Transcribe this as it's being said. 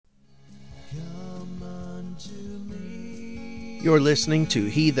You're listening to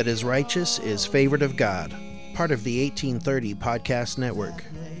He That Is Righteous is Favored of God, part of the 1830 Podcast Network.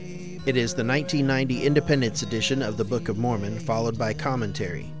 It is the 1990 Independence edition of the Book of Mormon, followed by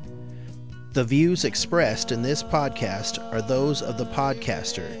commentary. The views expressed in this podcast are those of the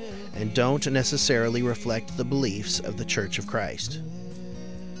podcaster and don't necessarily reflect the beliefs of the Church of Christ.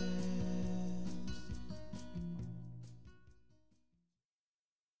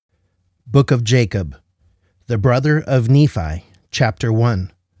 Book of Jacob, the brother of Nephi, Chapter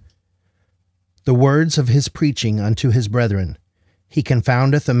 1. The words of his preaching unto his brethren. He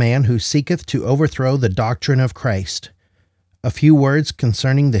confoundeth a man who seeketh to overthrow the doctrine of Christ. A few words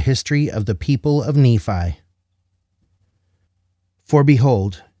concerning the history of the people of Nephi. For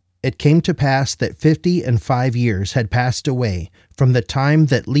behold, it came to pass that 55 years had passed away from the time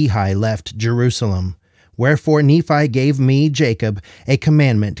that Lehi left Jerusalem. Wherefore Nephi gave me, Jacob, a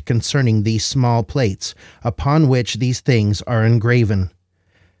commandment concerning these small plates, upon which these things are engraven.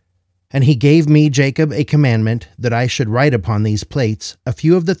 And he gave me, Jacob, a commandment that I should write upon these plates a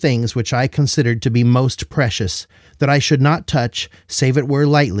few of the things which I considered to be most precious, that I should not touch, save it were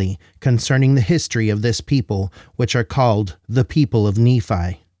lightly, concerning the history of this people, which are called the people of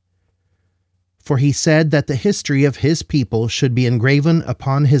Nephi. For he said that the history of his people should be engraven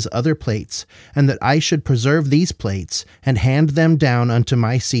upon his other plates, and that I should preserve these plates, and hand them down unto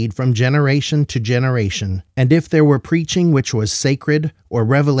my seed from generation to generation. And if there were preaching which was sacred, or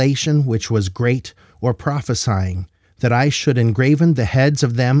revelation which was great, or prophesying, that I should engraven the heads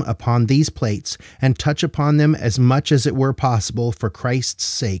of them upon these plates, and touch upon them as much as it were possible for Christ's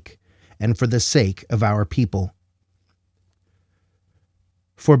sake, and for the sake of our people.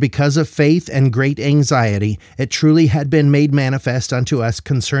 For because of faith and great anxiety, it truly had been made manifest unto us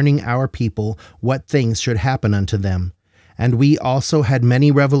concerning our people what things should happen unto them. And we also had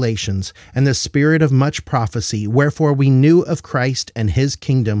many revelations, and the spirit of much prophecy, wherefore we knew of Christ and his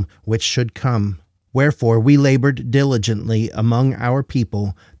kingdom which should come. Wherefore we labored diligently among our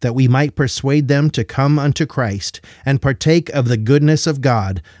people, that we might persuade them to come unto Christ, and partake of the goodness of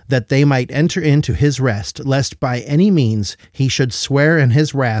God, that they might enter into his rest, lest by any means he should swear in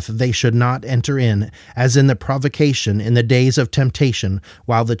his wrath they should not enter in, as in the provocation in the days of temptation,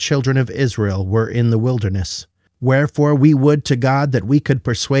 while the children of Israel were in the wilderness. Wherefore we would to God that we could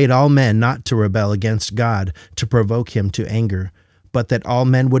persuade all men not to rebel against God, to provoke him to anger, but that all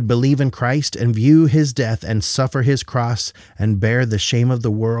men would believe in Christ and view his death and suffer his cross and bear the shame of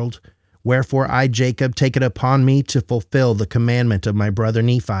the world. Wherefore I, Jacob, take it upon me to fulfill the commandment of my brother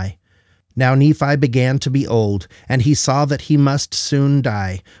Nephi. Now Nephi began to be old, and he saw that he must soon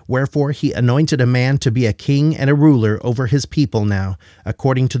die. Wherefore he anointed a man to be a king and a ruler over his people now,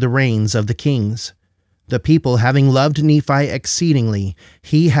 according to the reigns of the kings. The people having loved Nephi exceedingly,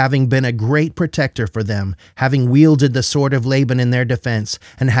 he having been a great protector for them, having wielded the sword of Laban in their defense,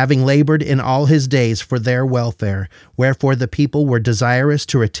 and having labored in all his days for their welfare, wherefore the people were desirous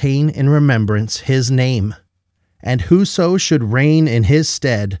to retain in remembrance his name. And whoso should reign in his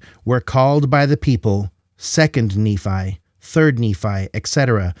stead were called by the people Second Nephi, Third Nephi,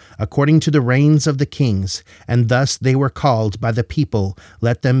 etc., according to the reigns of the kings, and thus they were called by the people,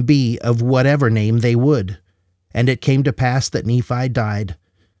 let them be of whatever name they would. And it came to pass that Nephi died.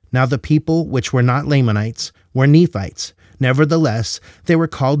 Now the people which were not Lamanites were Nephites. Nevertheless, they were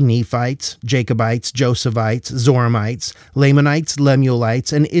called Nephites, Jacobites, Josephites, Zoramites, Lamanites,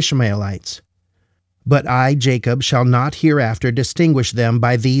 Lemuelites, and Ishmaelites. But I, Jacob, shall not hereafter distinguish them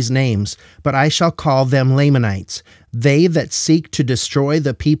by these names, but I shall call them Lamanites, they that seek to destroy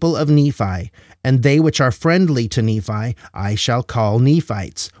the people of Nephi, and they which are friendly to Nephi I shall call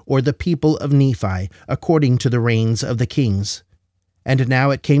Nephites, or the people of Nephi, according to the reigns of the kings. And now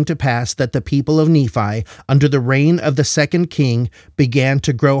it came to pass that the people of Nephi, under the reign of the second king, began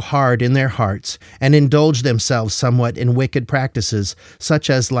to grow hard in their hearts, and indulge themselves somewhat in wicked practices, such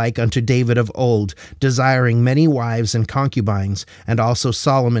as like unto David of old, desiring many wives and concubines, and also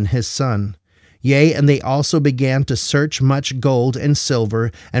Solomon his son. Yea, and they also began to search much gold and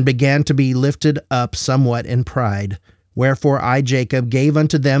silver, and began to be lifted up somewhat in pride. Wherefore I, Jacob, gave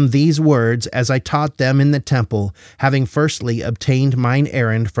unto them these words as I taught them in the temple, having firstly obtained mine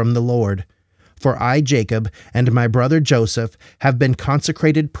errand from the Lord. For I, Jacob, and my brother Joseph have been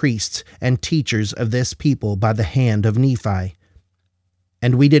consecrated priests and teachers of this people by the hand of Nephi.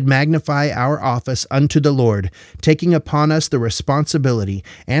 And we did magnify our office unto the Lord, taking upon us the responsibility,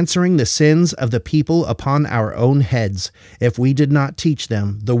 answering the sins of the people upon our own heads, if we did not teach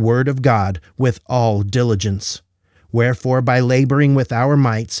them the word of God with all diligence. Wherefore by laboring with our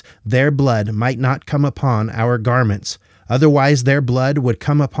mights, their blood might not come upon our garments, Otherwise their blood would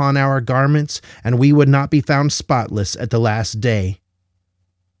come upon our garments, and we would not be found spotless at the last day.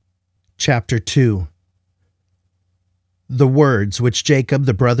 Chapter 2. The words which Jacob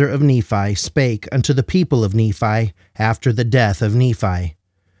the brother of Nephi spake unto the people of Nephi after the death of Nephi.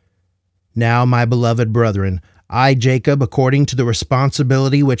 Now, my beloved brethren, I, Jacob, according to the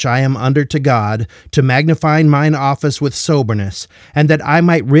responsibility which I am under to God, to magnify mine office with soberness, and that I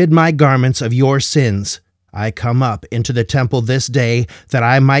might rid my garments of your sins, I come up into the temple this day, that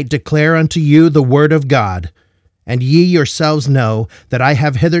I might declare unto you the word of God. And ye yourselves know that I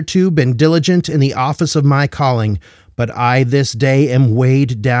have hitherto been diligent in the office of my calling, but I this day am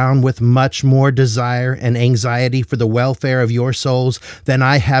weighed down with much more desire and anxiety for the welfare of your souls than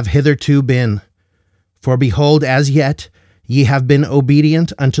I have hitherto been. For behold, as yet ye have been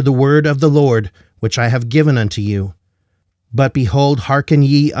obedient unto the word of the Lord, which I have given unto you. But behold, hearken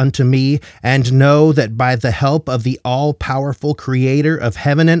ye unto me, and know that by the help of the all-powerful Creator of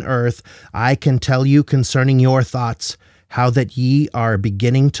heaven and earth, I can tell you concerning your thoughts, how that ye are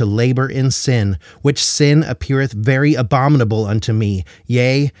beginning to labor in sin, which sin appeareth very abominable unto me,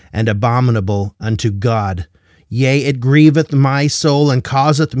 yea, and abominable unto God. Yea, it grieveth my soul, and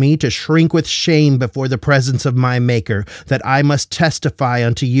causeth me to shrink with shame before the presence of my Maker, that I must testify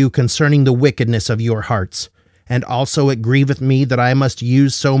unto you concerning the wickedness of your hearts. And also it grieveth me that I must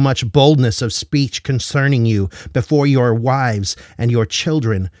use so much boldness of speech concerning you before your wives and your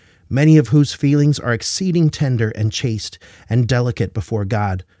children, many of whose feelings are exceeding tender and chaste and delicate before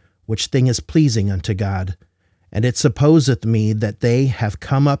God, which thing is pleasing unto God. And it supposeth me that they have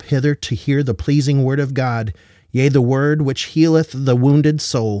come up hither to hear the pleasing word of God, yea, the word which healeth the wounded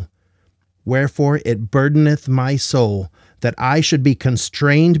soul. Wherefore it burdeneth my soul, that I should be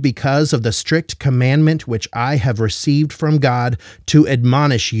constrained because of the strict commandment which I have received from God, to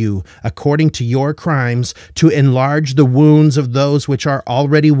admonish you, according to your crimes, to enlarge the wounds of those which are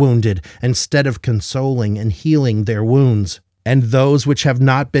already wounded, instead of consoling and healing their wounds. And those which have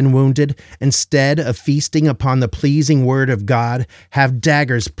not been wounded, instead of feasting upon the pleasing word of God, have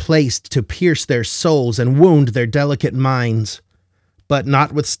daggers placed to pierce their souls and wound their delicate minds. But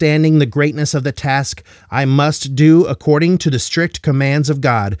notwithstanding the greatness of the task, I must do according to the strict commands of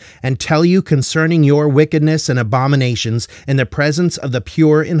God, and tell you concerning your wickedness and abominations in the presence of the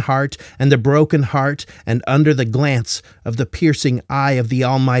pure in heart and the broken heart, and under the glance of the piercing eye of the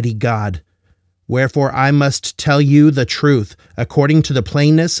Almighty God. Wherefore I must tell you the truth, according to the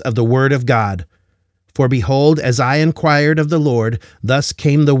plainness of the word of God. For behold, as I inquired of the Lord, thus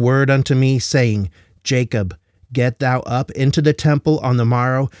came the word unto me, saying, Jacob, get thou up into the temple on the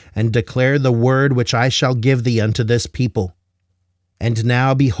morrow, and declare the word which I shall give thee unto this people. And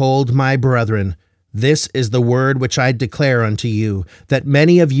now behold, my brethren, this is the word which I declare unto you, that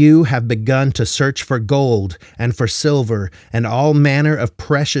many of you have begun to search for gold, and for silver, and all manner of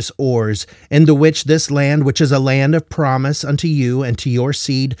precious ores, in the which this land, which is a land of promise unto you and to your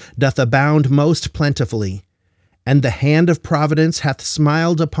seed, doth abound most plentifully. And the hand of providence hath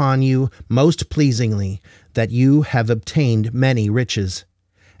smiled upon you most pleasingly, that you have obtained many riches.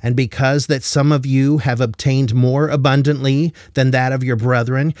 And because that some of you have obtained more abundantly than that of your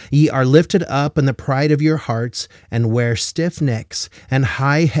brethren, ye are lifted up in the pride of your hearts, and wear stiff necks and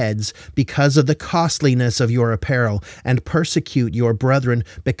high heads because of the costliness of your apparel, and persecute your brethren,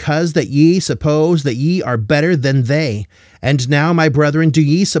 because that ye suppose that ye are better than they. And now, my brethren, do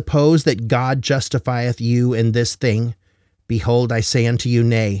ye suppose that God justifieth you in this thing? Behold, I say unto you,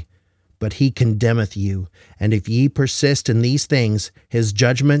 Nay. But he condemneth you, and if ye persist in these things, his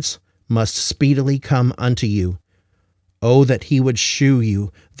judgments must speedily come unto you. Oh, that he would shew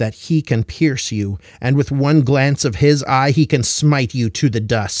you, that he can pierce you, and with one glance of his eye he can smite you to the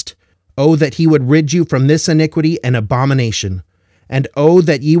dust. Oh, that he would rid you from this iniquity and abomination. And oh,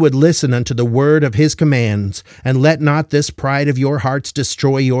 that ye would listen unto the word of his commands, and let not this pride of your hearts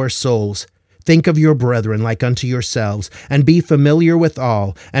destroy your souls. Think of your brethren like unto yourselves, and be familiar with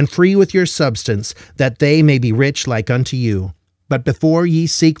all, and free with your substance, that they may be rich like unto you. But before ye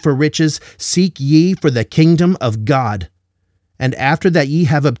seek for riches, seek ye for the kingdom of God. And after that ye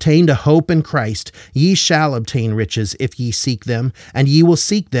have obtained a hope in Christ, ye shall obtain riches if ye seek them, and ye will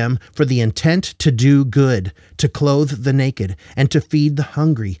seek them for the intent to do good, to clothe the naked, and to feed the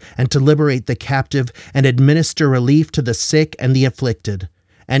hungry, and to liberate the captive, and administer relief to the sick and the afflicted.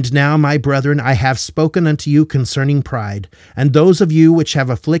 And now, my brethren, I have spoken unto you concerning pride, and those of you which have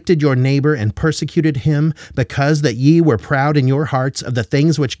afflicted your neighbor and persecuted him, because that ye were proud in your hearts of the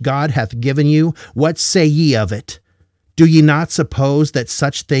things which God hath given you, what say ye of it? Do ye not suppose that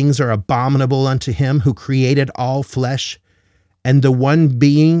such things are abominable unto him who created all flesh? And the one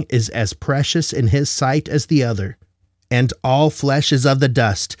being is as precious in his sight as the other. And all flesh is of the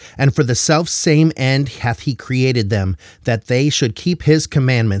dust, and for the selfsame end hath he created them, that they should keep his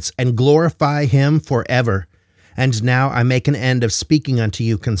commandments, and glorify him forever. And now I make an end of speaking unto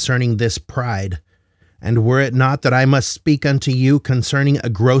you concerning this pride. And were it not that I must speak unto you concerning a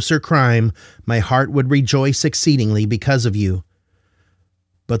grosser crime, my heart would rejoice exceedingly because of you.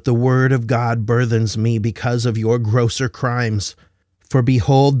 But the word of God burthens me because of your grosser crimes. For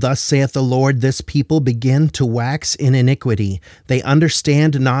behold, thus saith the Lord, this people begin to wax in iniquity. They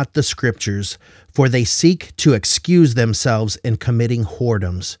understand not the Scriptures, for they seek to excuse themselves in committing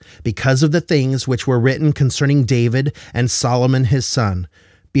whoredoms, because of the things which were written concerning David and Solomon his son.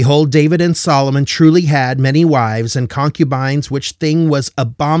 Behold, David and Solomon truly had many wives and concubines, which thing was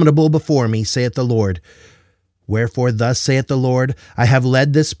abominable before me, saith the Lord. Wherefore thus saith the Lord, I have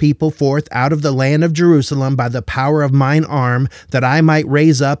led this people forth out of the land of Jerusalem by the power of mine arm, that I might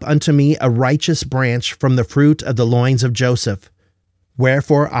raise up unto me a righteous branch from the fruit of the loins of Joseph.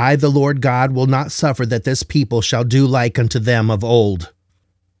 Wherefore I, the Lord God, will not suffer that this people shall do like unto them of old.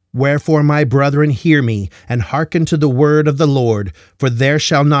 Wherefore, my brethren, hear me, and hearken to the word of the Lord. For there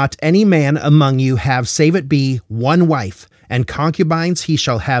shall not any man among you have, save it be, one wife, and concubines he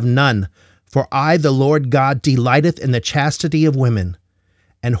shall have none. For I, the Lord God, delighteth in the chastity of women,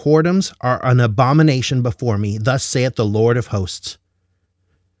 and whoredoms are an abomination before me. Thus saith the Lord of hosts.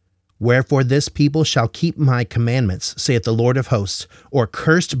 Wherefore this people shall keep my commandments, saith the Lord of hosts, or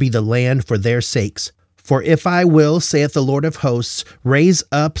cursed be the land for their sakes. For if I will, saith the Lord of hosts, raise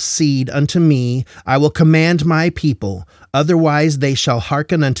up seed unto me, I will command my people. Otherwise they shall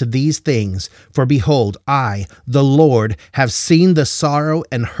hearken unto these things. For behold, I, the Lord, have seen the sorrow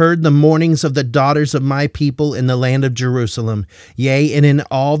and heard the mournings of the daughters of my people in the land of Jerusalem, yea, and in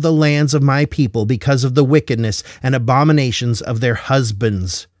all the lands of my people, because of the wickedness and abominations of their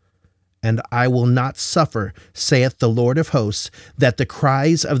husbands. And I will not suffer, saith the Lord of hosts, that the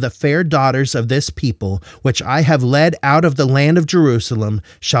cries of the fair daughters of this people, which I have led out of the land of Jerusalem,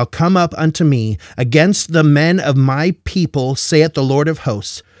 shall come up unto me against the men of my people, saith the Lord of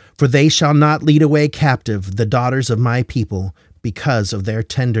hosts. For they shall not lead away captive the daughters of my people, because of their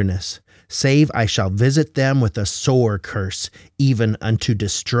tenderness, save I shall visit them with a sore curse, even unto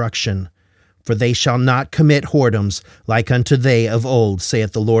destruction. For they shall not commit whoredoms like unto they of old,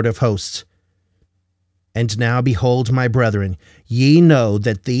 saith the Lord of hosts. And now, behold, my brethren, ye know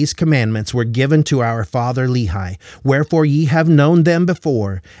that these commandments were given to our father Lehi. Wherefore ye have known them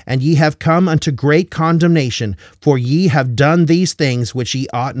before, and ye have come unto great condemnation, for ye have done these things which ye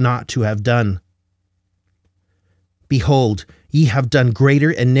ought not to have done. Behold, ye have done greater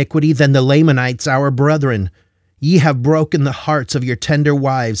iniquity than the Lamanites our brethren. Ye have broken the hearts of your tender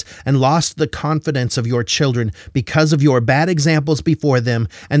wives, and lost the confidence of your children, because of your bad examples before them,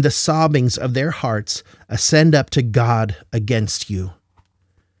 and the sobbings of their hearts ascend up to God against you.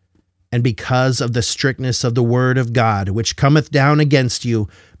 And because of the strictness of the word of God, which cometh down against you,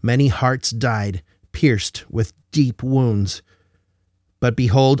 many hearts died, pierced with deep wounds. But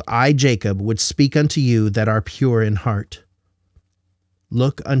behold, I, Jacob, would speak unto you that are pure in heart.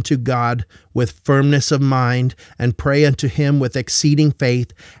 Look unto God with firmness of mind, and pray unto him with exceeding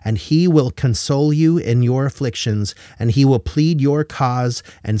faith, and he will console you in your afflictions, and he will plead your cause,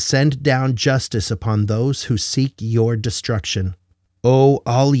 and send down justice upon those who seek your destruction. O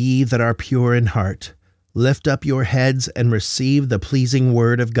all ye that are pure in heart, lift up your heads, and receive the pleasing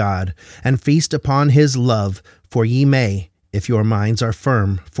word of God, and feast upon his love, for ye may, if your minds are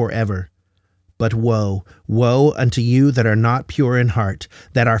firm, forever. But woe, woe unto you that are not pure in heart,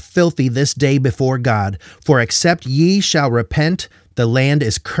 that are filthy this day before God. For except ye shall repent, the land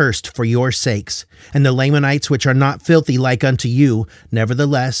is cursed for your sakes. And the Lamanites which are not filthy like unto you,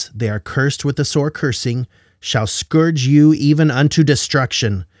 nevertheless they are cursed with a sore cursing, shall scourge you even unto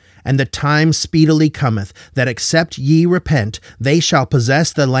destruction. And the time speedily cometh, that except ye repent, they shall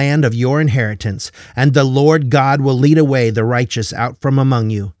possess the land of your inheritance, and the Lord God will lead away the righteous out from among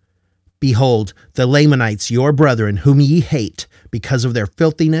you. Behold, the Lamanites, your brethren, whom ye hate, because of their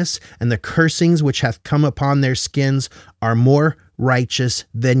filthiness and the cursings which hath come upon their skins, are more righteous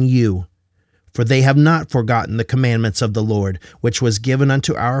than you. For they have not forgotten the commandments of the Lord, which was given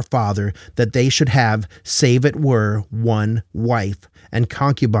unto our father, that they should have, save it were, one wife, and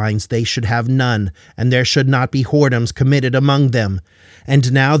concubines they should have none, and there should not be whoredoms committed among them.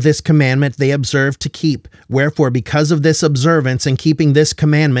 And now this commandment they observe to keep. Wherefore, because of this observance and keeping this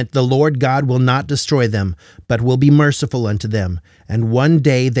commandment, the Lord God will not destroy them, but will be merciful unto them, and one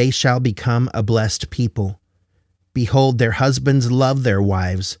day they shall become a blessed people. Behold, their husbands love their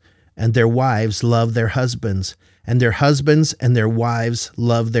wives, and their wives love their husbands, and their husbands and their wives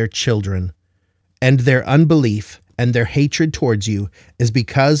love their children. And their unbelief and their hatred towards you is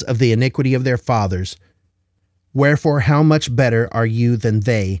because of the iniquity of their fathers. Wherefore, how much better are you than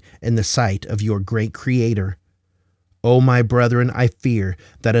they in the sight of your great Creator? O my brethren, I fear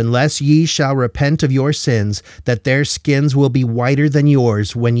that unless ye shall repent of your sins, that their skins will be whiter than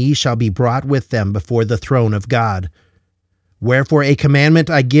yours when ye shall be brought with them before the throne of God. Wherefore a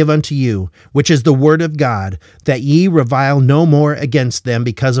commandment I give unto you, which is the word of God, that ye revile no more against them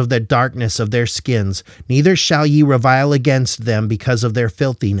because of the darkness of their skins, neither shall ye revile against them because of their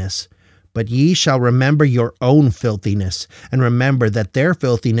filthiness. But ye shall remember your own filthiness, and remember that their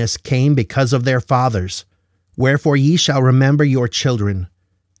filthiness came because of their fathers. Wherefore ye shall remember your children,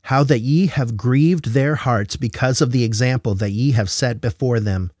 how that ye have grieved their hearts because of the example that ye have set before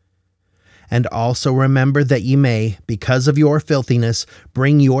them. And also remember that ye may, because of your filthiness,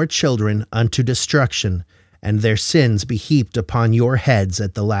 bring your children unto destruction, and their sins be heaped upon your heads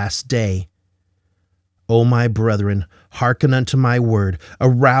at the last day. O my brethren, hearken unto my word,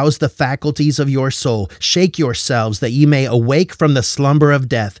 arouse the faculties of your soul, shake yourselves that ye may awake from the slumber of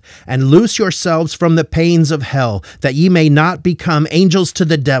death, and loose yourselves from the pains of hell, that ye may not become angels to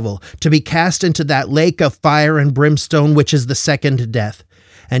the devil, to be cast into that lake of fire and brimstone which is the second death.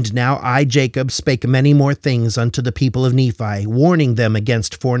 And now I, Jacob, spake many more things unto the people of Nephi, warning them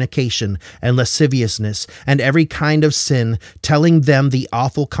against fornication and lasciviousness and every kind of sin, telling them the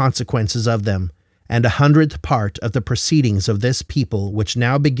awful consequences of them. And 100th part of the proceedings of this people, which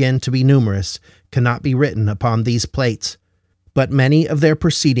now begin to be numerous, cannot be written upon these plates. But many of their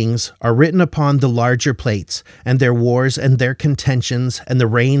proceedings are written upon the larger plates, and their wars and their contentions and the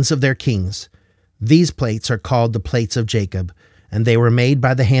reigns of their kings. These plates are called the plates of Jacob, and they were made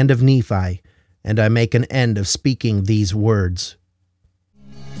by the hand of Nephi, and I make an end of speaking these words.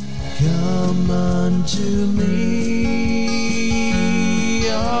 Come unto me,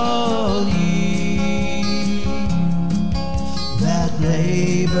 all ye that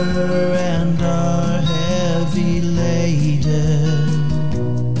labor and are heavy laden,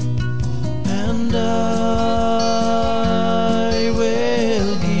 and I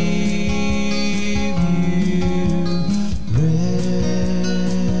will give you rest.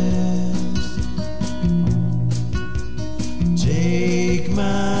 Take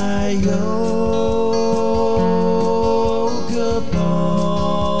my yoke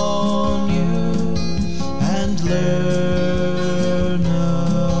upon you and learn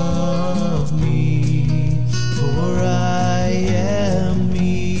of me, for I am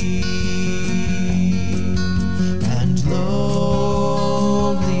meek and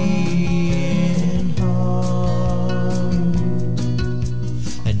lowly in heart,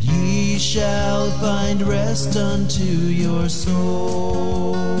 and ye shall find rest unto your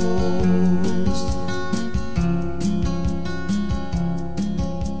souls.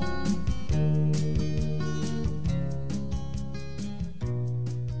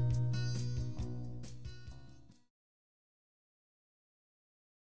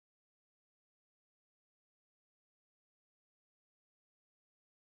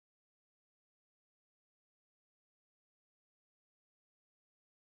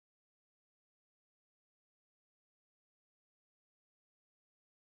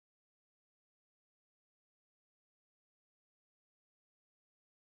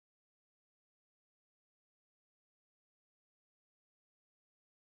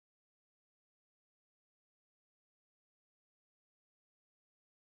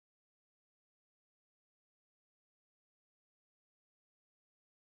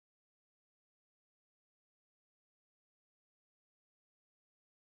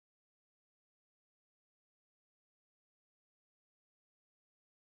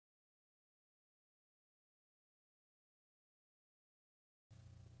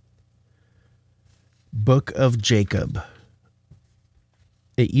 Book of Jacob.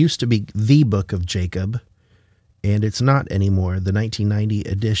 It used to be the Book of Jacob, and it's not anymore. The 1990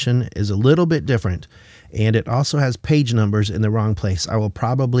 edition is a little bit different, and it also has page numbers in the wrong place. I will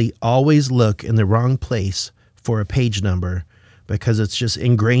probably always look in the wrong place for a page number because it's just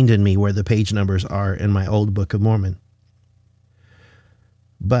ingrained in me where the page numbers are in my old Book of Mormon.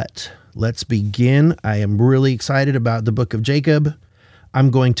 But let's begin. I am really excited about the Book of Jacob. I'm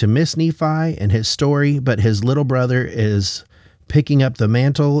going to miss Nephi and his story, but his little brother is picking up the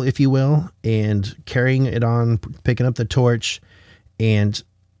mantle, if you will, and carrying it on, picking up the torch. And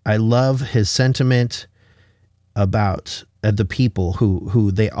I love his sentiment about the people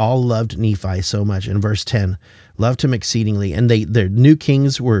who they all loved Nephi so much. In verse 10, loved him exceedingly. And their new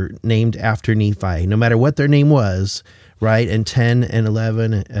kings were named after Nephi, no matter what their name was, right? And 10 and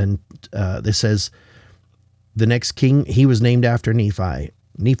 11, and this says, the next king, he was named after Nephi.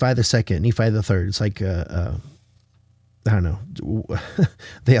 Nephi the second, Nephi the third. It's like I don't know,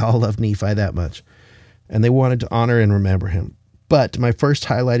 they all loved Nephi that much, and they wanted to honor and remember him. But my first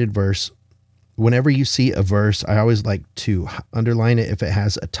highlighted verse, whenever you see a verse, I always like to underline it if it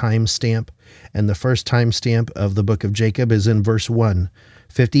has a time stamp. And the first time stamp of the book of Jacob is in verse 1.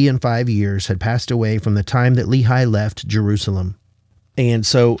 50 and 5 years had passed away from the time that Lehi left Jerusalem. And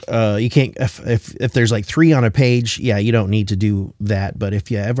so you can't, if there's like 3 on a page, yeah, you don't need to do that. But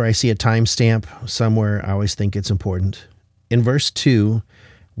if I see a time stamp somewhere, I always think it's important. In verse 2,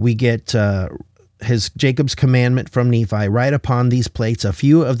 we get Jacob's commandment from Nephi: write upon these plates a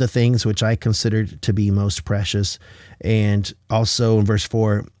few of the things which I considered to be most precious. And also in verse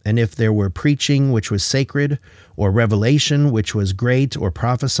 4, and if there were preaching which was sacred, or revelation which was great, or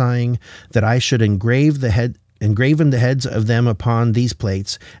prophesying, that I should engraven the heads of them upon these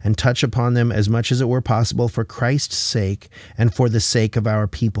plates, and touch upon them as much as it were possible for Christ's sake and for the sake of our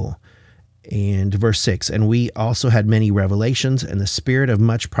people. And verse 6, and we also had many revelations and the spirit of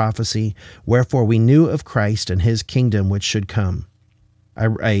much prophecy, wherefore we knew of Christ and his kingdom which should come.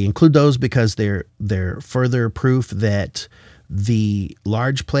 I include those because they're further proof that the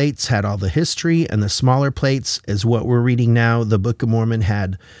large plates had all the history, and the smaller plates is what we're reading now. The Book of Mormon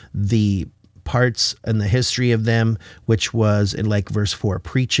had the parts and the history of them, which was in like verse 4,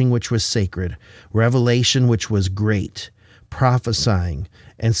 preaching which was sacred, revelation which was great, prophesying.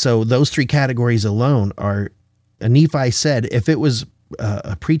 And so those 3 categories alone are, Nephi said, if it was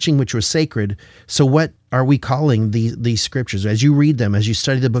a preaching which was sacred, so what are we calling these scriptures? As you read them, as you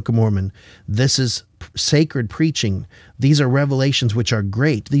study the Book of Mormon, this is sacred preaching. These are revelations which are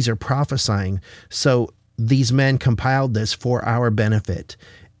great. These are prophesying. So these men compiled this for our benefit,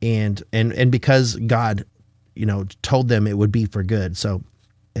 and because God, told them it would be for good. So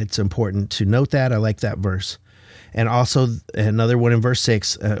it's important to note that. I like that verse. And also another one in verse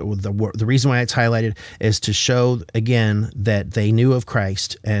 6, the reason why it's highlighted is to show again that they knew of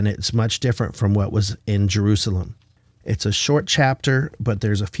Christ, and it's much different from what was in Jerusalem. It's a short chapter, but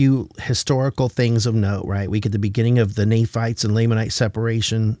there's a few historical things of note, right? We get the beginning of the Nephites and Lamanite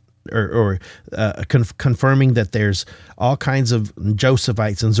separation, confirming that there's all kinds of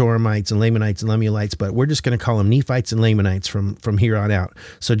Josephites and Zoramites and Lamanites and Lemuelites, but we're just going to call them Nephites and Lamanites from here on out.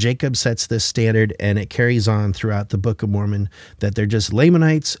 So Jacob sets this standard, and it carries on throughout the Book of Mormon that they're just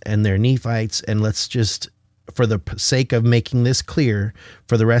Lamanites and they're Nephites, and let's just, for the sake of making this clear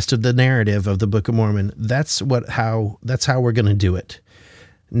for the rest of the narrative of the Book of Mormon, that's how we're going to do it.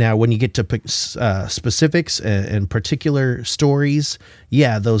 Now, when you get to specifics and particular stories,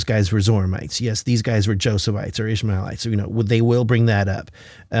 yeah, those guys were Zoramites. Yes, these guys were Josephites or Ishmaelites. They will bring that up.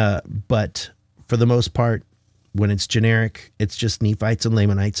 But for the most part, when it's generic, it's just Nephites and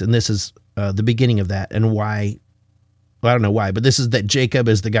Lamanites. And this is the beginning of that. And why? Well, I don't know why, but this is that Jacob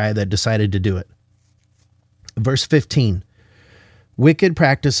is the guy that decided to do it. Verse 15. Wicked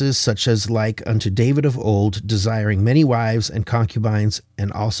practices such as like unto David of old, desiring many wives and concubines,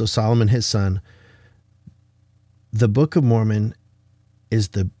 and also Solomon his son. The Book of Mormon is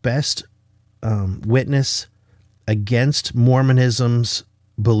the best witness against Mormonism's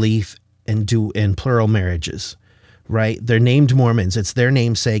belief in plural marriages, right? They're named Mormons. It's their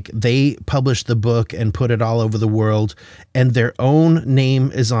namesake. They published the book and put it all over the world, and their own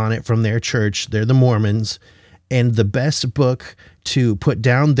name is on it from their church. They're the Mormons. And the best book to put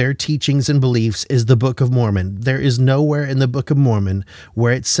down their teachings and beliefs is the Book of Mormon. There is nowhere in the Book of Mormon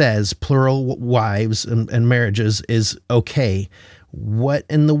where it says plural wives and marriages is okay. What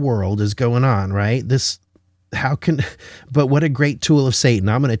in the world is going on, right? But what a great tool of Satan.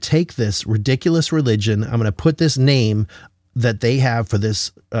 I'm going to take this ridiculous religion. I'm going to put this name that they have for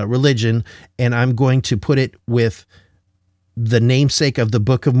this religion, and I'm going to put it with the namesake of the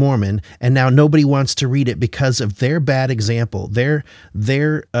Book of Mormon, and now nobody wants to read it because of their bad example, their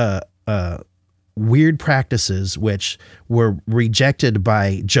weird practices, which were rejected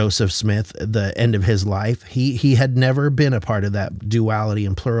by Joseph Smith at the end of his life. He had never been a part of that duality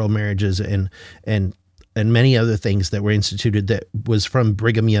and plural marriages and many other things that were instituted that was from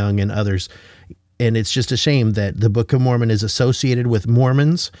Brigham Young and others. And it's just a shame that the Book of Mormon is associated with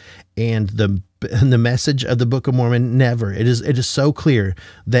Mormons, and the message of the Book of Mormon never. It is so clear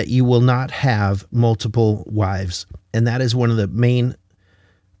that you will not have multiple wives. And that is one of the main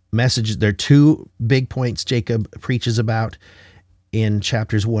messages. There are 2 big points Jacob preaches about in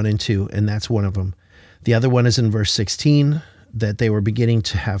chapters 1 and 2, and that's one of them. The other one is in verse 16, that they were beginning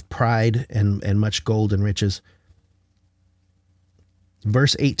to have pride and much gold and riches.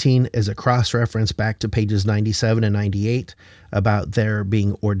 Verse 18 is a cross-reference back to pages 97 and 98 about their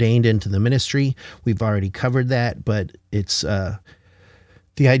being ordained into the ministry. We've already covered that, but it's the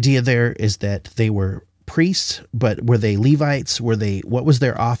idea there is that they were priests, but were they Levites? What was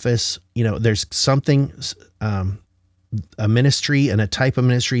their office? There's something, a ministry and a type of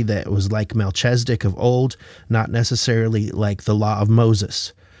ministry that was like Melchizedek of old, not necessarily like the law of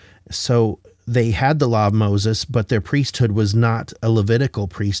Moses. So they had the law of Moses, but their priesthood was not a Levitical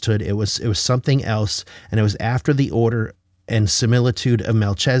priesthood. It was something else, and it was after the order and similitude of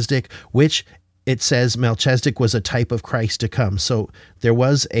Melchizedek, which it says Melchizedek was a type of Christ to come. So there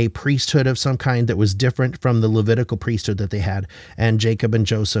was a priesthood of some kind that was different from the Levitical priesthood that they had, and Jacob and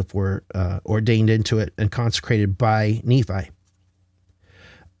Joseph were ordained into it and consecrated by Nephi.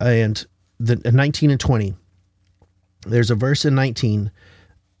 And in 19 and 20, there's a verse in 19.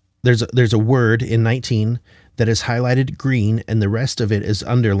 There's a word in 19 that is highlighted green, and the rest of it is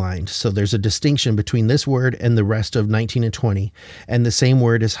underlined. So there's a distinction between this word and the rest of 19 and 20, and the same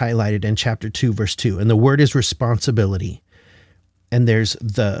word is highlighted in chapter 2, verse 2, and the word is responsibility. And there's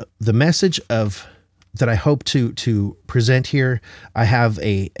the message of that I hope to present here. I have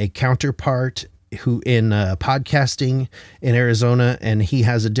a counterpart who in podcasting in Arizona, and he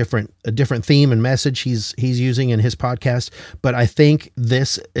has a different theme and message he's using in his podcast. But I think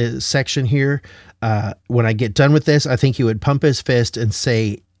this section here, when I get done with this, I think he would pump his fist and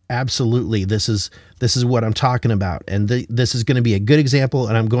say, absolutely, this is what I'm talking about. And this is going to be a good example.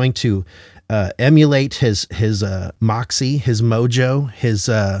 And I'm going to emulate his moxie, his mojo, his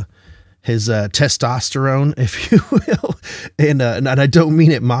testosterone, if you will. And I don't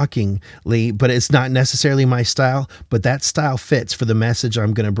mean it mockingly, but it's not necessarily my style, but that style fits for the message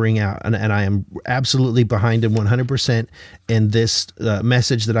I'm going to bring out. And I am absolutely behind him 100% in this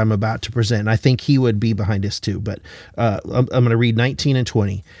message that I'm about to present. And I think he would be behind us too, but I'm going to read 19 and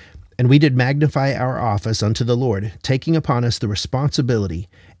 20. And we did magnify our office unto the Lord, taking upon us the responsibility,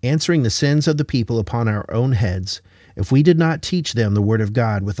 answering the sins of the people upon our own heads, if we did not teach them the word of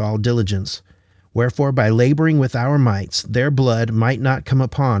God with all diligence. Wherefore, by laboring with our mights, their blood might not come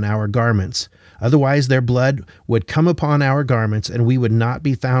upon our garments. Otherwise, their blood would come upon our garments, and we would not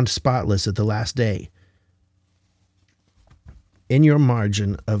be found spotless at the last day. In your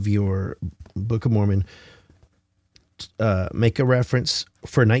margin of your Book of Mormon, make a reference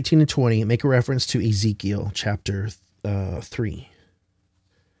for 19 and 20, make a reference to Ezekiel chapter 3.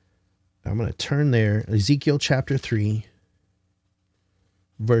 I'm going to turn there, Ezekiel chapter 3,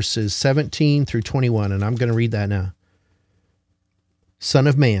 verses 17 through 21, and I'm going to read that now. Son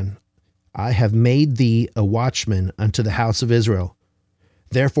of man, I have made thee a watchman unto the house of Israel.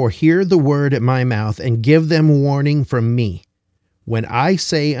 Therefore hear the word at my mouth, and give them warning from me. When I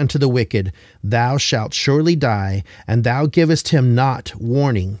say unto the wicked, thou shalt surely die, and thou givest him not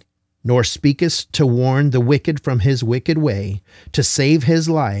warning, nor speakest to warn the wicked from his wicked way, to save his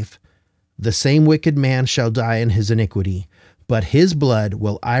life, the same wicked man shall die in his iniquity, but his blood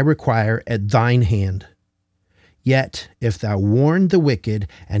will I require at thine hand. Yet if thou warn the wicked,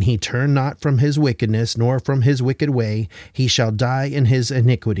 and he turn not from his wickedness, nor from his wicked way, he shall die in his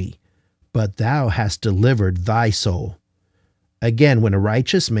iniquity, but thou hast delivered thy soul. Again, when a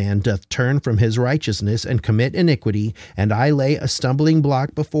righteous man doth turn from his righteousness and commit iniquity, and I lay a stumbling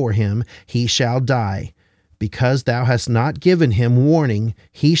block before him, he shall die. Because thou hast not given him warning,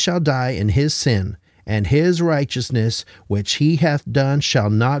 he shall die in his sin, and his righteousness which he hath done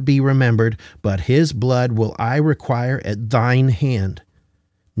shall not be remembered, but his blood will I require at thine hand.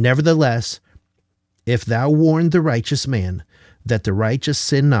 Nevertheless, if thou warn the righteous man, that the righteous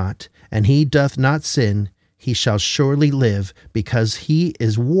sin not, and he doth not sin, he shall surely live, because he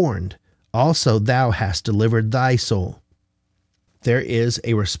is warned. Also thou hast delivered thy soul. There is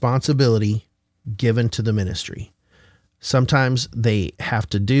a responsibility given to the ministry. Sometimes they have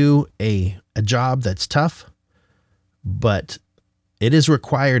to do a job that's tough, but it is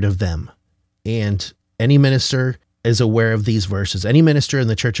required of them. And any minister is aware of these verses. Any minister in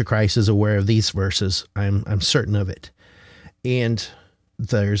the Church of Christ is aware of these verses. I'm certain of it. And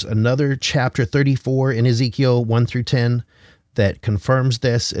there's another chapter 34 in Ezekiel 1 through 10 that confirms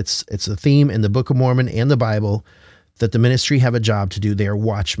this. It's a theme in the Book of Mormon and the Bible that the ministry have a job to do. They are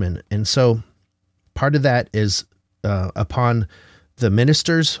watchmen. And so part of that is upon the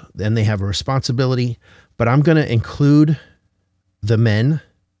ministers, and they have a responsibility, but I'm going to include the men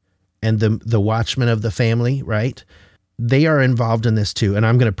and the watchmen of the family, right? They are involved in this too, and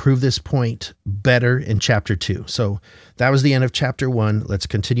I'm going to prove this point better in chapter 2. So that was the end of chapter 1. Let's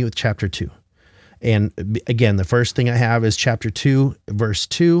continue with chapter 2. And again, the first thing I have is chapter 2, verse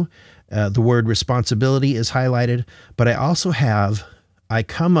 2. The word responsibility is highlighted, but I also have, I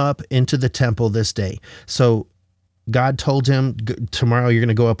come up into the temple this day. So God told him, tomorrow you're going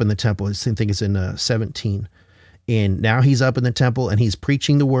to go up in the temple. I think it's in 17. And now he's up in the temple and he's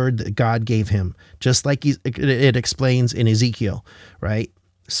preaching the word that God gave him, just like it explains in Ezekiel, right?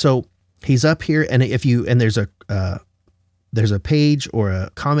 So he's up here, and there's a page or a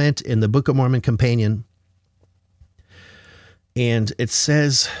comment in the Book of Mormon Companion, and it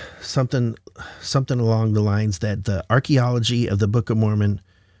says something along the lines that the archaeology of the Book of Mormon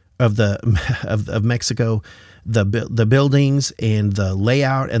of Mexico, the buildings and the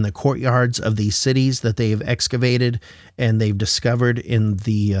layout and the courtyards of these cities that they've excavated and they've discovered in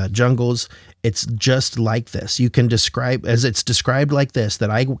the jungles, it's just like this. You can describe as it's described like this, that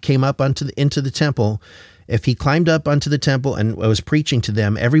I came up into the temple. If he climbed up onto the temple and was preaching to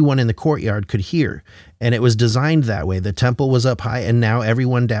them, everyone in the courtyard could hear. And it was designed that way. The temple was up high, and now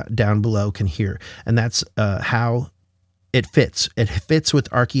everyone down below can hear. And that's how it fits. It fits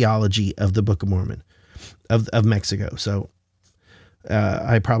with archaeology of the Book of Mormon, of Mexico. So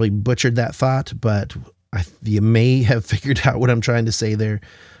I probably butchered that thought, but you may have figured out what I'm trying to say there.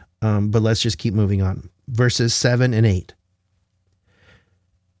 But let's just keep moving on. Verses 7 and 8.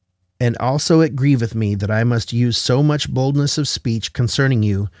 And also it grieveth me that I must use so much boldness of speech concerning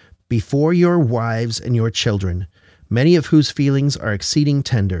you before your wives and your children, many of whose feelings are exceeding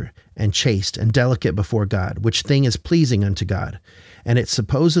tender and chaste and delicate before God, which thing is pleasing unto God. And it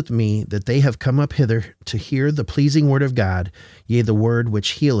supposeth me that they have come up hither to hear the pleasing word of God, yea, the word which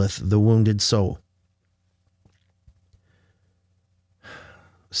healeth the wounded soul.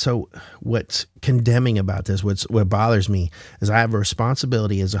 So what's condemning about this, what bothers me, is I have a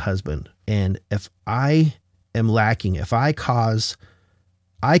responsibility as a husband. And if I am lacking, if I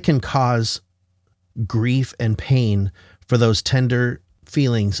can cause grief and pain for those tender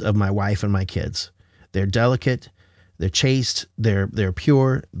feelings of my wife and my kids. They're delicate, they're chaste, they're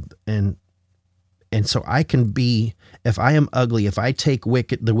pure. And so I can be, if I am ugly, if I take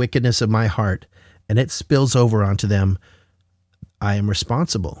the wickedness of my heart and it spills over onto them, I am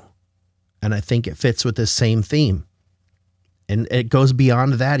responsible. And I think it fits with this same theme. And it goes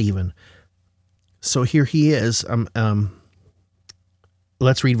beyond that even. So here he is.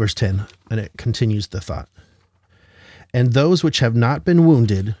 Let's read verse 10, and it continues the thought. And those which have not been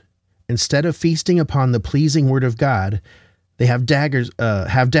wounded, instead of feasting upon the pleasing word of God, they have daggers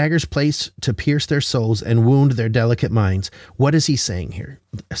placed to pierce their souls and wound their delicate minds. What is he saying here?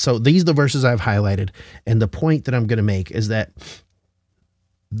 So these are the verses I've highlighted. And the point that I'm going to make is that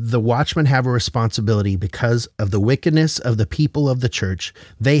the watchmen have a responsibility because of the wickedness of the people of the church.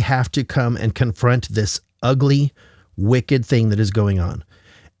 They have to come and confront this ugly, wicked thing that is going on.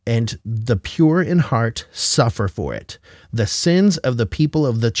 And the pure in heart suffer for it. The sins of the people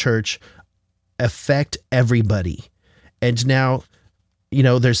of the church affect everybody. And now,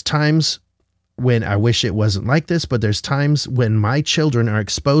 there's times when I wish it wasn't like this, but there's times when my children are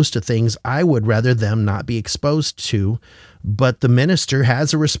exposed to things I would rather them not be exposed to. But the minister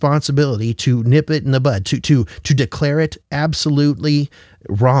has a responsibility to nip it in the bud, to declare it absolutely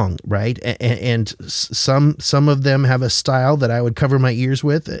wrong, right? And some of them have a style that I would cover my ears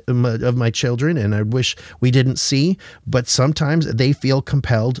with of my children, and I wish we didn't see. But sometimes they feel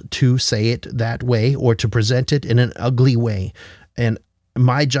compelled to say it that way or to present it in an ugly way. And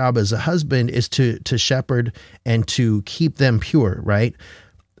my job as a husband is to shepherd and to keep them pure, right?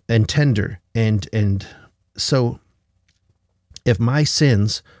 And tender. And so if my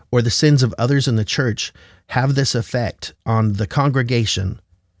sins or the sins of others in the church have this effect on the congregation,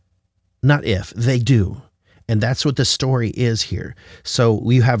 not if, they do. And that's what the story is here. So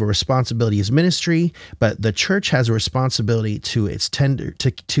we have a responsibility as ministry, but the church has a responsibility to its tender,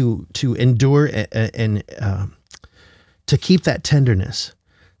 to endure and to keep that tenderness,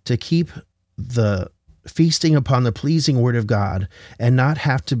 to keep the feasting upon the pleasing word of God and not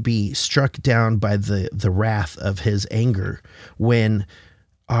have to be struck down by the wrath of his anger when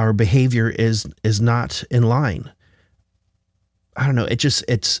our behavior is not in line. I don't know.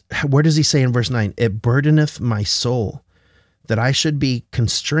 It's where does he say in verse 9? It burdeneth my soul that I should be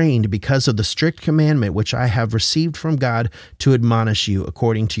constrained because of the strict commandment which I have received from God to admonish you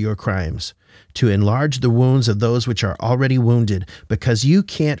according to your crimes, to enlarge the wounds of those which are already wounded. Because you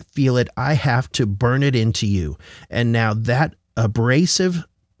can't feel it, I have to burn it into you. And now that abrasive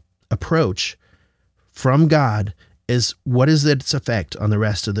approach from God is, what is its effect on the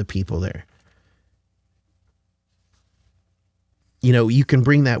rest of the people there? You can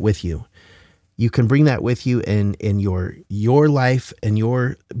bring that with you. You can bring that with you in your life and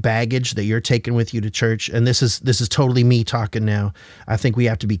your baggage that you're taking with you to church. And this is totally me talking now. I think we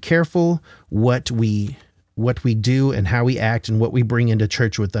have to be careful what we do and how we act and what we bring into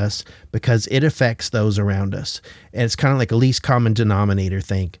church with us, because it affects those around us. And it's kind of like a least common denominator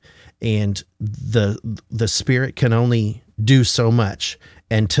thing. and the spirit can only do so much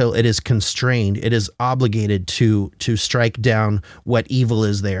until it is constrained. It is obligated to strike down what evil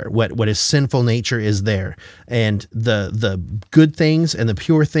is there, what is sinful nature is there, and the good things and the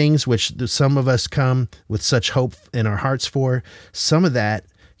pure things, which some of us come with such hope in our hearts for. Some of that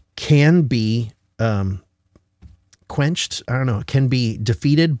can be quenched. I don't know, can be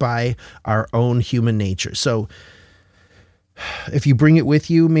defeated by our own human nature. So if you bring it with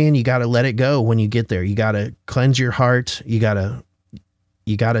you, man, you got to let it go when you get there. You got to cleanse your heart. You got to,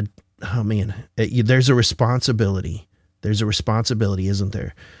 oh man, there's a responsibility. There's a responsibility, isn't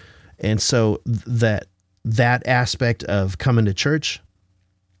there? And so that aspect of coming to church,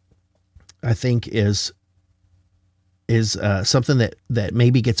 I think is something that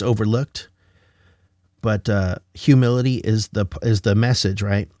maybe gets overlooked, but humility is the message,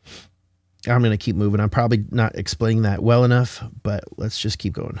 right? I'm going to keep moving. I'm probably not explaining that well enough, but let's just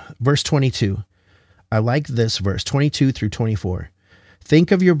keep going. Verse 22. I like this verse, 22 through 24. Think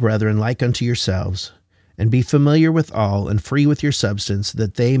of your brethren like unto yourselves, and be familiar with all, and free with your substance,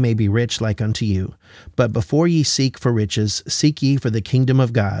 that they may be rich like unto you. But before ye seek for riches, seek ye for the kingdom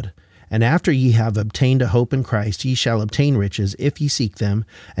of God. And after ye have obtained a hope in Christ, ye shall obtain riches, if ye seek them,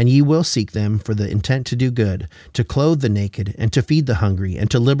 and ye will seek them for the intent to do good, to clothe the naked, and to feed the hungry,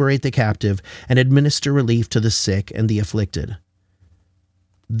 and to liberate the captive, and administer relief to the sick and the afflicted.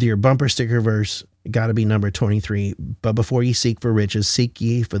 Your bumper sticker verse got to be number 23. But before ye seek for riches, seek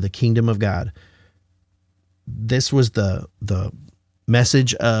ye for the kingdom of God. This was the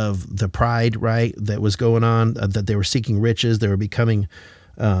message of the pride, right, that was going on, that they were seeking riches. They were becoming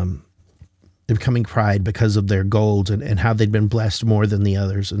pride because of their gold and how they'd been blessed more than the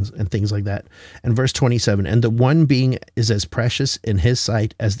others and things like that. And verse 27, and the one being is as precious in his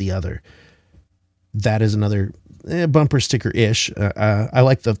sight as the other. That is another bumper sticker-ish. I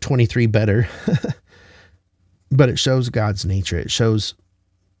like the 23 better, but it shows God's nature. It shows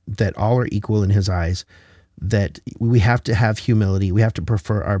that all are equal in his eyes, that we have to have humility. We have to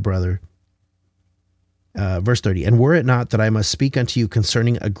prefer our brother. Verse 30, and were it not that I must speak unto you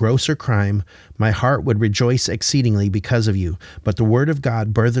concerning a grosser crime, my heart would rejoice exceedingly because of you. But the word of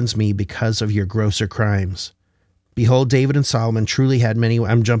God burthens me because of your grosser crimes. Behold, David and Solomon truly had many,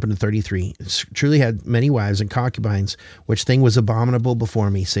 I'm jumping to 33, truly had many wives and concubines, which thing was abominable before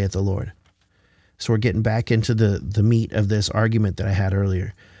me, saith the Lord. So we're getting back into the meat of this argument that I had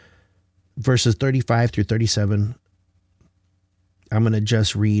earlier. Verses 35 through 37, I'm going to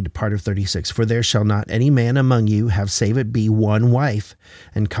just read part of 36. For there shall not any man among you have save it be one wife,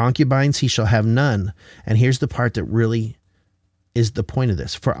 and concubines he shall have none. And here's the part that really is the point of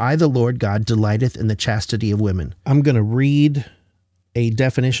this. For I, the Lord God, delighteth in the chastity of women. I'm going to read a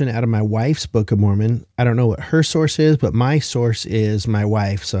definition out of my wife's Book of Mormon. I don't know what her source is, but my source is my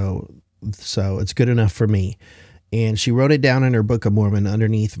wife, so it's good enough for me. And she wrote it down in her Book of Mormon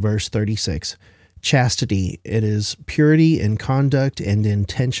underneath verse 36. Chastity, it is purity in conduct and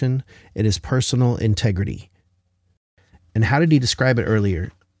intention. It is personal integrity. And how did he describe it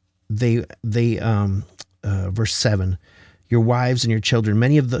earlier? Verse 7, your wives and your children,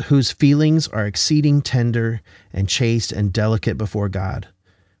 many of whose feelings are exceeding tender and chaste and delicate before God,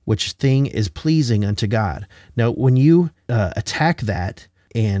 which thing is pleasing unto God. Now, when you attack that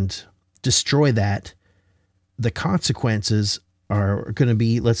and destroy that, the consequences are going to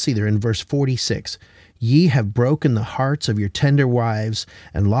be, let's see, they're in verse 46. Ye have broken the hearts of your tender wives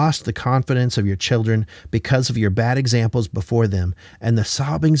and lost the confidence of your children because of your bad examples before them, and the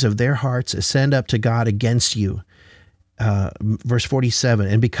sobbings of their hearts ascend up to God against you. Verse 47,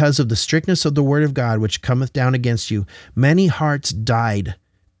 and because of the strictness of the word of God which cometh down against you, many hearts died,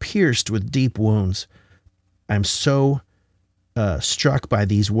 pierced with deep wounds. I'm so struck by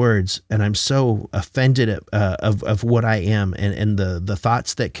these words, and I'm so offended of what I am and the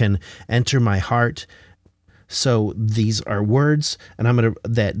thoughts that can enter my heart. So these are words, and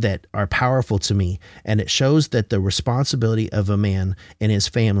that are powerful to me, and it shows that the responsibility of a man and his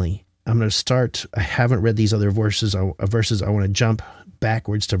family. I'm going to start. I haven't read these other verses. I want to jump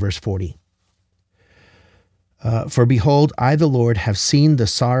backwards to verse 40. For behold, I, the Lord, have seen the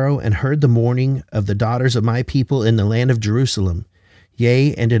sorrow and heard the mourning of the daughters of my people in the land of Jerusalem,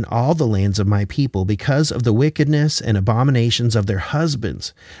 yea, and in all the lands of my people, because of the wickedness and abominations of their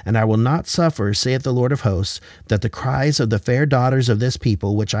husbands. And I will not suffer, saith the Lord of hosts, that the cries of the fair daughters of this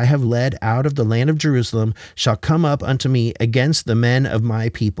people, which I have led out of the land of Jerusalem, shall come up unto me against the men of my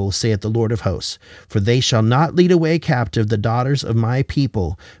people, saith the Lord of hosts. For they shall not lead away captive the daughters of my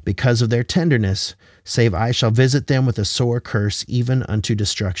people because of their tenderness, save I shall visit them with a sore curse, even unto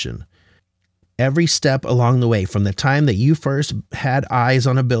destruction. every step along the way, from the time that you first had eyes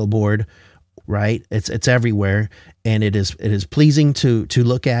on a billboard, right? It's everywhere, and it is pleasing to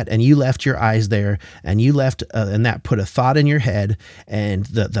look at, and you left your eyes there, and you left and that put a thought in your head. And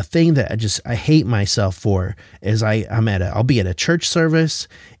the thing that I hate myself for is I'll be at a church service,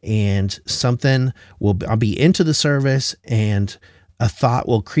 and I'll be into the service, and a thought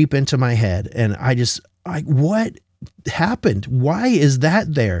will creep into my head, and what happened? Why is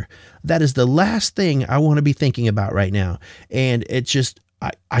that there? That is the last thing I want to be thinking about right now. And it just,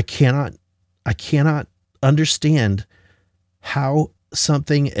 I cannot understand how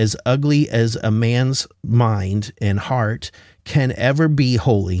something as ugly as a man's mind and heart can ever be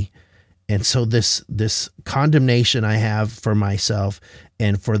holy. And so this condemnation I have for myself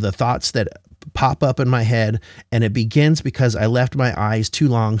and for the thoughts that pop up in my head, and it begins because I left my eyes too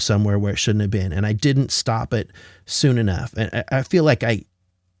long somewhere where it shouldn't have been, and I didn't stop it soon enough. And I feel like I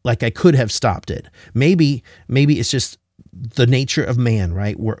could have stopped it. Maybe it's just the nature of man,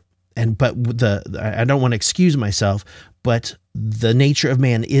 right? I don't want to excuse myself, but the nature of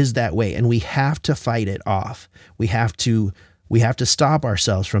man is that way, and we have to fight it off. We have to stop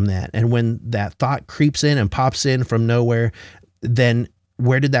ourselves from that. And when that thought creeps in and pops in from nowhere, then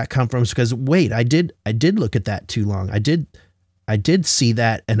where did that come from? Because wait, I did look at that too long. I did see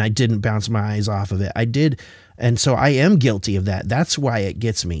that, and I didn't bounce my eyes off of it. I did. And so I am guilty of that. That's why it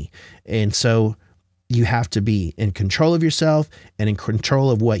gets me. And so you have to be in control of yourself and in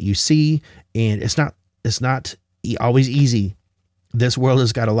control of what you see. And it's not always easy. This world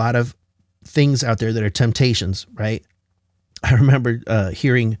has got a lot of things out there that are temptations, right? I remember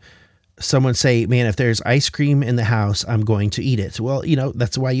hearing someone say, man, if there's ice cream in the house, I'm going to eat it. Well,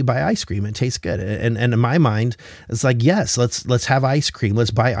 that's why you buy ice cream. It tastes good. And in my mind, it's like, yes, let's have ice cream.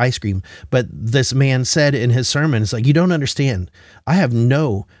 Let's buy ice cream. But this man said in his sermon, it's like, you don't understand. I have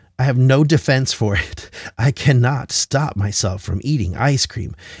no defense for it. I cannot stop myself from eating ice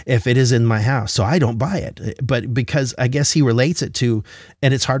cream if it is in my house. So I don't buy it. But because I guess he relates it to,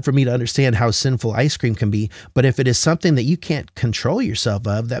 and it's hard for me to understand how sinful ice cream can be. But if it is something that you can't control yourself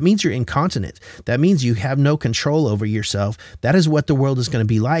of, that means you're incontinent. That means you have no control over yourself. That is what the world is going to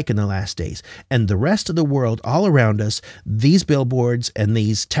be like in the last days. And the rest of the world all around us, these billboards and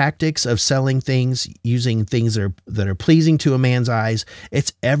these tactics of selling things, using things that are pleasing to a man's eyes,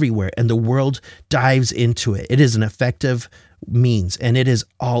 it's everywhere. And the world dives into it. It is an effective means, and it is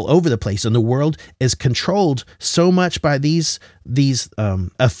all over the place. And the world is controlled so much by these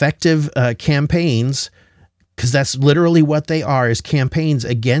effective campaigns, because that's literally what they are, is campaigns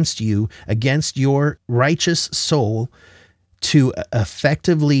against you, against your righteous soul, to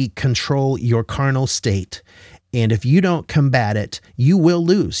effectively control your carnal state. And if you don't combat it, you will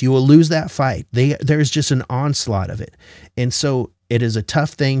lose. You will lose that fight. There's just an onslaught of it. And so it is a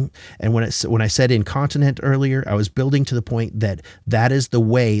tough thing. And when I said incontinent earlier, I was building to the point that is the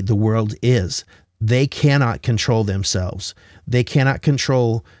way the world is. They cannot control themselves. They cannot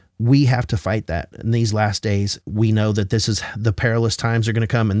control. We have to fight that. In these last days, we know that this is the perilous times are going to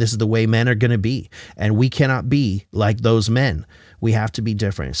come, and this is the way men are going to be. And we cannot be like those men. We have to be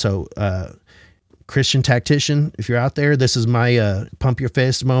different. So, Christian tactician, if you're out there, this is my pump your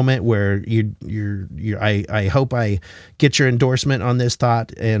fist moment where I hope I get your endorsement on this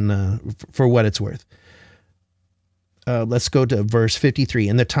thought, and for what it's worth. Let's go to verse 53.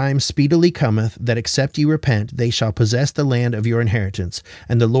 And the time speedily cometh that except ye repent, they shall possess the land of your inheritance,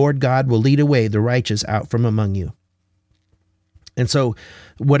 and the Lord God will lead away the righteous out from among you. And so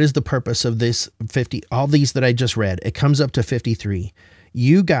what is the purpose of this 50? All these that I just read, it comes up to 53.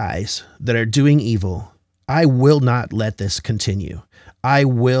 You guys that are doing evil, I will not let this continue. I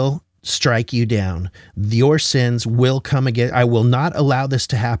will strike you down. Your sins will come again. I will not allow this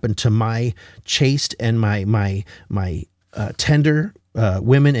to happen to my chaste and my tender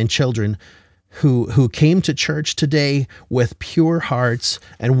women and children who came to church today with pure hearts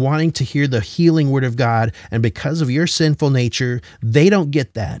and wanting to hear the healing word of God. And because of your sinful nature, they don't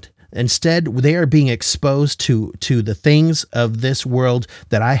get that. Instead, they are being exposed to the things of this world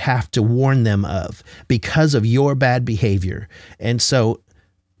that I have to warn them of because of your bad behavior. And so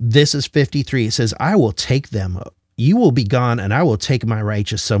this is 53. It says, I will take them. You will be gone, and I will take my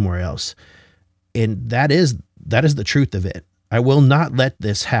righteous somewhere else. And that is the truth of it. I will not let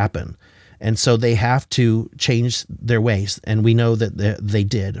this happen. And so they have to change their ways. And we know that they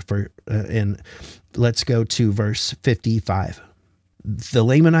did. And let's go to verse 55. The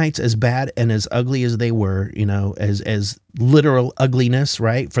Lamanites, as bad and as ugly as they were, as literal ugliness,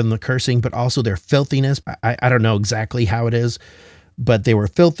 right, from the cursing, but also their filthiness. I don't know exactly how it is, but they were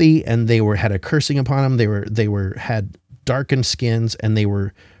filthy, and they had a cursing upon them. They had darkened skins, and they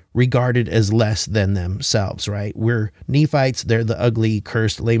were regarded as less than themselves, right? We're Nephites, they're the ugly,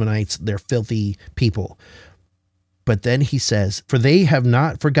 cursed Lamanites, they're filthy people. But then he says, for they have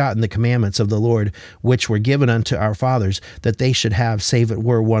not forgotten the commandments of the Lord, which were given unto our fathers, that they should have, save it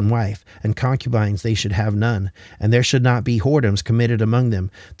were, one wife, and concubines they should have none, and there should not be whoredoms committed among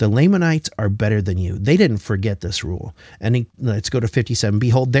them. The Lamanites are better than you. They didn't forget this rule. And let's go to 57.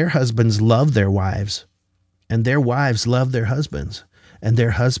 Behold, their husbands love their wives, and their wives love their husbands, and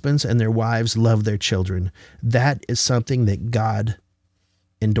their husbands and their wives love their children. That is something that God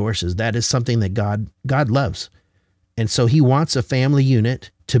endorses. That is something that God loves. And so he wants a family unit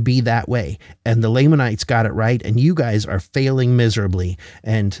to be that way. And the Lamanites got it right, and you guys are failing miserably.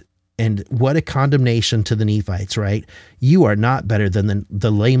 And what a condemnation to the Nephites, right? You are not better than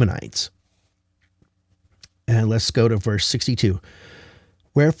the Lamanites. And let's go to verse 62.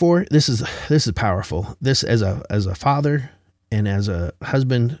 Wherefore, this is powerful. This as a father and as a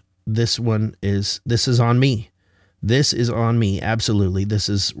husband, this is on me. This is on me. Absolutely. This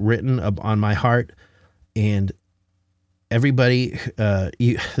is written on my heart. And everybody,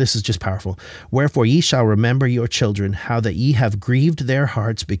 this is just powerful. Wherefore ye shall remember your children, how that ye have grieved their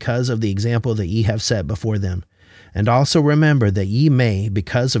hearts because of the example that ye have set before them. And also remember that ye may,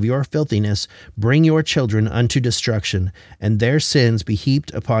 because of your filthiness, bring your children unto destruction, and their sins be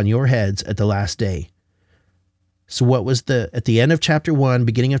heaped upon your heads at the last day. So what was at the end of chapter 1,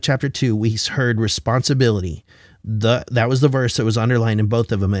 beginning of chapter 2, we heard responsibility. That was the verse that was underlined in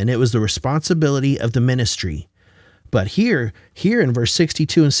both of them, and it was the responsibility of the ministry. But here in verse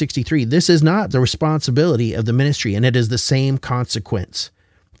 62 and 63, this is not the responsibility of the ministry, and it is the same consequence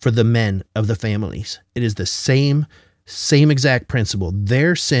for the men of the families. It is the same exact principle.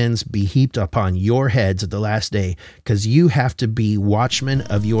 Their sins be heaped upon your heads at the last day, because you have to be watchmen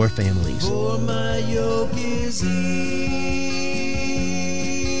of your families. For my yoke is easy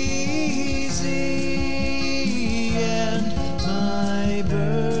and my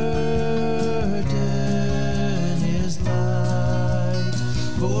burden is light.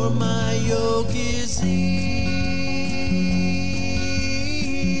 For my yoke is easy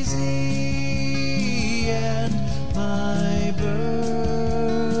and my